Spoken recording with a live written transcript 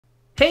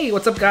Hey,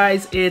 what's up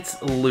guys?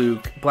 It's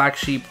Luke, Black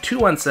Sheep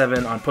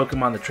 217 on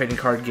Pokemon the Trading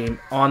Card Game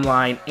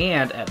online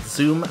and at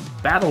Zoom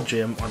Battle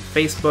Gym on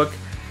Facebook.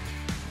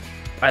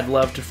 I'd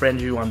love to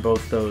friend you on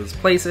both those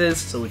places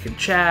so we can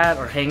chat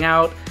or hang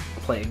out,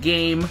 play a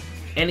game.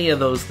 Any of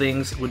those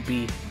things would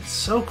be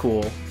so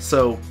cool.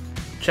 So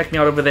check me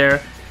out over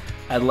there.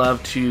 I'd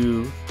love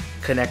to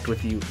connect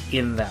with you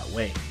in that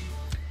way.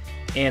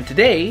 And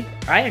today,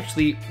 I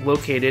actually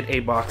located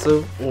a box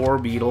of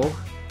Orbeetle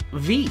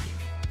V.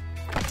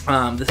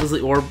 This is the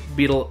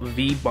Orbeetle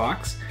V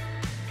box.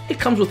 It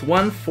comes with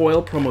one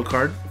foil promo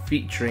card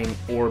featuring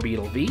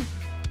Orbeetle V,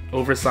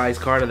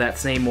 oversized card of that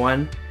same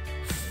one,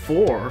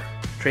 4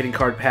 trading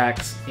card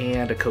packs,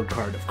 and a code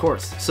card, of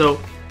course.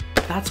 So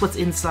that's what's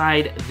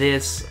inside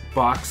this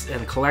box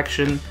and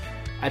collection.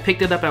 I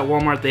picked it up at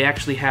Walmart. They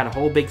actually had a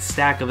whole big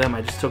stack of them.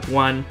 I just took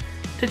one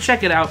to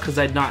check it out because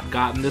I'd not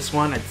gotten this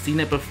one. I'd seen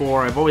it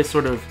before. I've always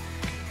sort of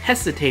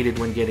hesitated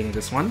when getting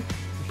this one,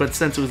 but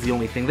since it was the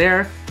only thing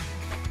there,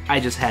 I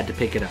just had to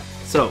pick it up.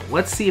 So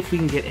let's see if we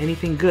can get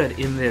anything good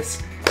in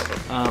this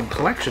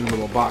collection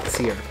little box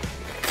here.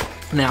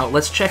 Now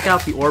let's check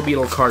out the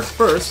Orbeetle card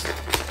first.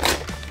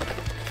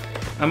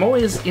 I'm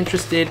always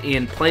interested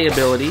in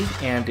playability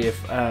and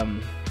if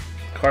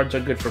cards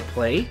are good for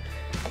play.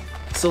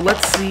 So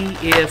let's see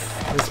if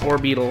this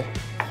Orbeetle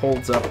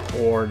holds up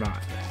or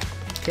not.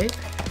 Okay,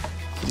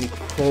 let me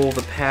pull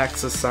the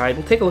packs aside.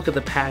 We'll take a look at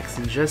the packs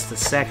in just a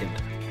second.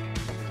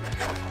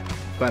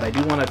 But I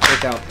do want to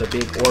pick out the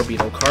big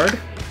Orbeetle card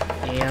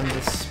and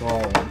the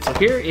small one. So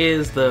here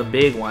is the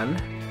big one.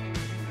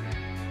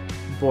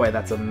 Boy,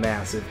 that's a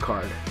massive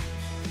card.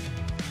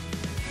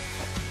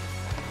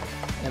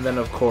 And then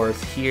of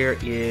course here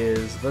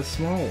is the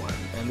small one.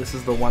 And this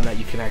is the one that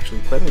you can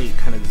actually play. Let me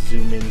kind of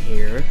zoom in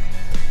here.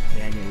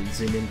 Manually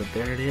zoom in, but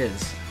there it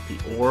is. The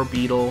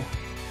Orbeetle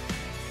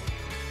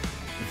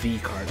V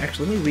card.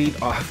 Actually, let me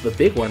read off the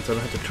big one so I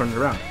don't have to turn it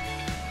around.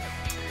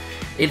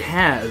 It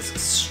has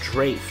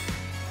Strafe.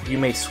 You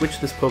may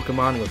switch this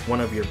Pokemon with one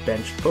of your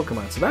benched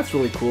Pokemon. So that's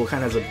really cool. It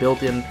kind of has a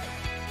built-in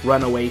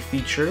runaway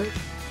feature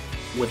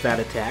with that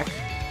attack.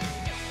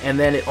 And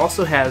then it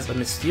also has a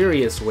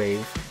Mysterious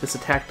Wave. This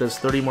attack does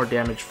 30 more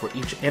damage for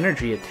each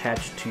energy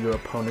attached to your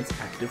opponent's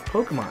active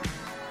Pokemon.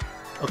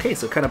 Okay,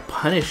 so it kind of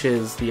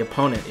punishes the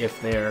opponent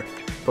if their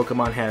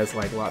Pokemon has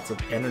like lots of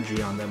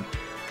energy on them.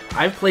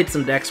 I've played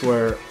some decks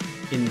where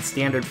in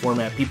standard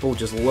format people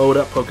just load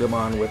up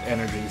Pokemon with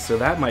energy, so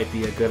that might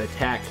be a good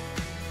attack.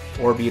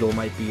 Orbeetle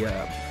might be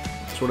a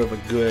sort of a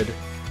good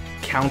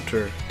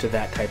counter to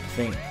that type of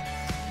thing.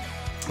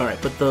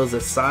 Alright, put those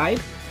aside,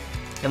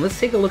 and let's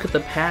take a look at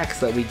the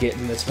packs that we get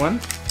in this one.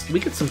 We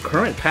get some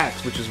current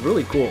packs, which is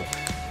really cool.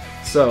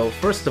 So,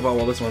 first of all,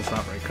 well, this one's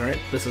not very current.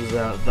 This is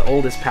the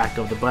oldest pack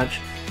of the bunch.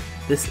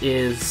 This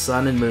is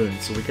Sun and Moon.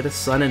 So we get a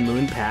Sun and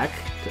Moon pack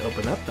to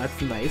open up.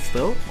 That's nice,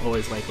 though.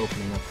 Always like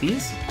opening up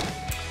these.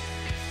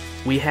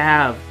 We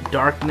have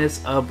Darkness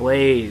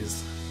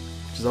Ablaze,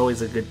 which is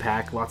always a good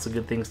pack. Lots of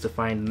good things to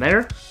find in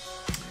there.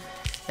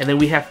 And then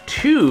we have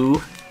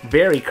 2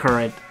 very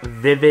current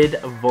Vivid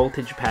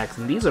Voltage packs.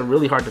 And these are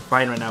really hard to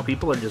find right now.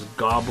 People are just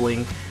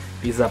gobbling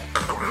these up.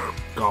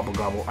 Gobble,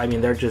 gobble. I mean,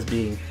 they're just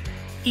being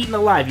eaten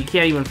alive. You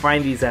can't even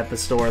find these at the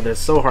store. They're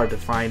so hard to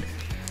find.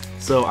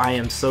 So I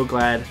am so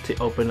glad to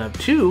open up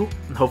 2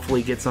 and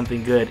hopefully get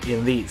something good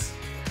in these.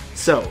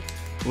 So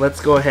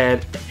let's go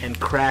ahead and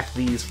crack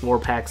these 4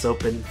 packs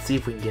open, see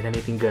if we can get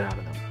anything good out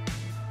of them.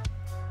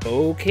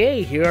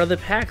 Okay, here are the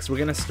packs. We're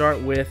going to start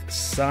with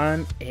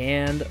Sun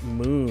and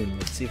Moon.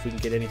 Let's see if we can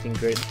get anything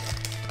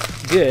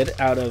good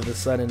out of the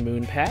Sun and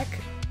Moon pack.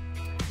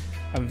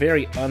 I'm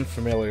very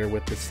unfamiliar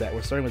with this set.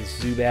 We're starting with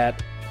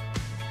Zubat.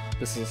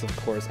 This is, of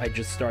course, I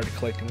just started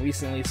collecting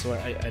recently, so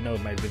I know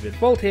my Vivid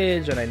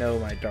Voltage, and I know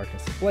my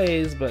Darkness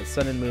Ablaze, but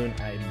Sun and Moon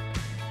I'm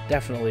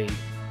definitely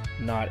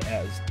not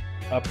as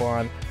up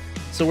on.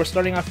 So we're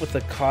starting off with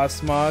the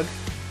Cosmog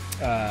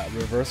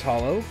Reverse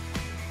Holo,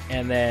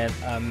 and then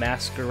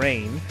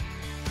Masquerain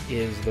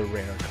is the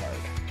rare card.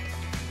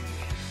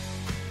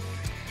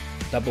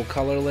 Double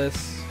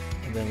colorless,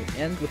 and then we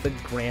end with a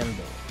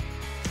Granville.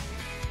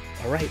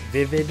 Alright,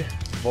 Vivid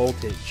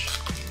Voltage.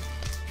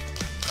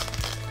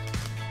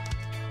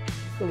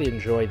 Really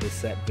enjoy this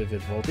set,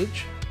 Vivid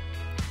Voltage.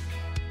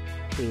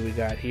 Who do we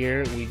got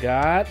here? We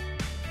got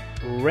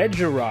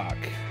Regirock.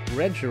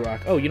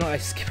 Regirock. Oh, you know, I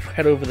skipped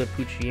right over the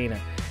Poochyena.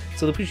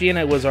 So the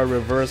Poochyena was our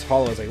reverse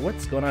holo. I was like,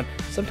 what's going on?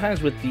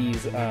 Sometimes with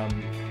these, the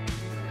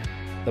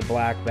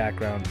black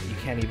background, you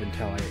can't even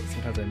tell.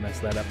 Sometimes I mess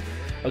that up.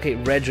 Okay,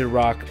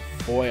 Regirock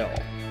foil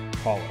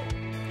holo.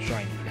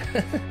 Shiny.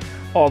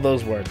 All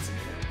those words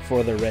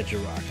for the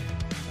Regirock.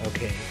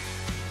 Okay.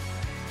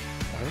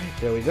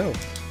 Alright, there we go.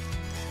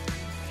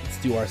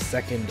 Do our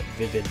second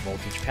Vivid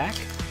Voltage pack.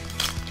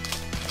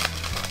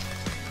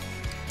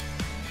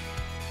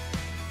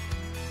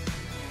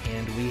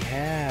 And we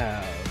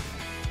have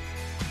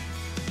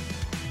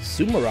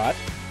Sumarat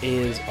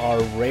is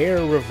our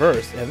rare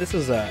reverse, and this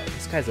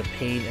guy's a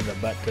pain in the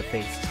butt to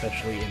face,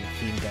 especially in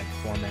theme deck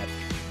format.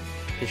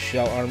 His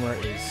shell armor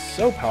is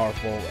so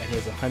powerful, and he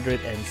has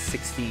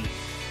 160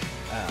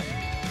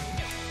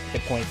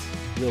 hit points.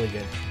 Really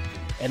good.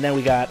 And then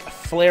we got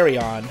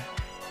Flareon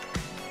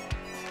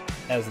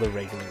as the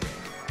regular way.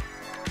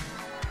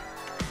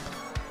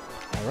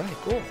 Alright,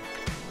 cool.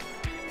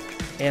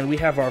 And we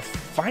have our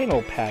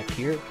final pack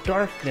here,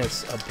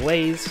 Darkness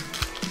Ablaze.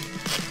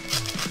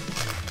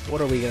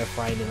 What are we going to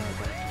find in our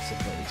Darkness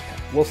Ablaze pack?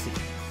 We'll see.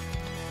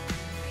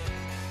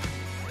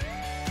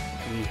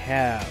 We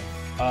have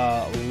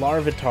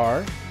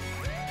Larvitar.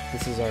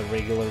 This is our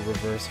regular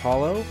reverse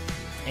holo.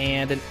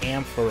 And an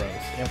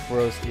Ampharos.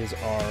 Ampharos is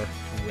our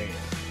rare.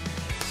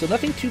 So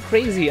nothing too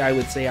crazy, I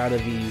would say, out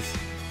of these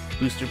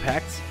booster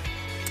packs.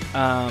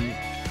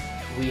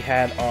 We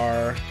had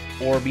our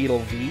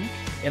Orbeetle V.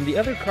 And the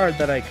other card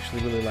that I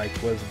actually really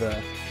liked was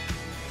the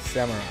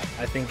Samurai.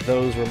 I think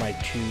those were my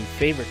two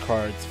favorite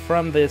cards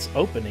from this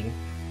opening.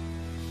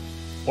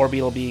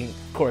 Orbeetle being,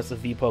 of course, a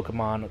V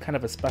Pokemon, kind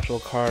of a special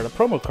card, a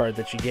promo card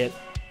that you get.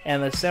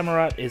 And the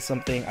Samurai is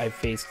something I've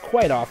faced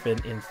quite often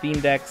in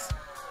theme decks.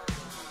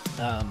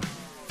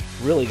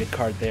 Really good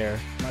card there.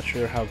 Not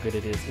sure how good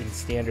it is in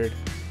Standard,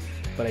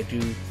 but I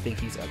do think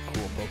he's a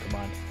cool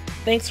Pokemon.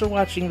 Thanks for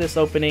watching this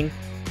opening.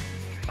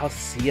 I'll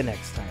see you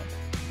next time.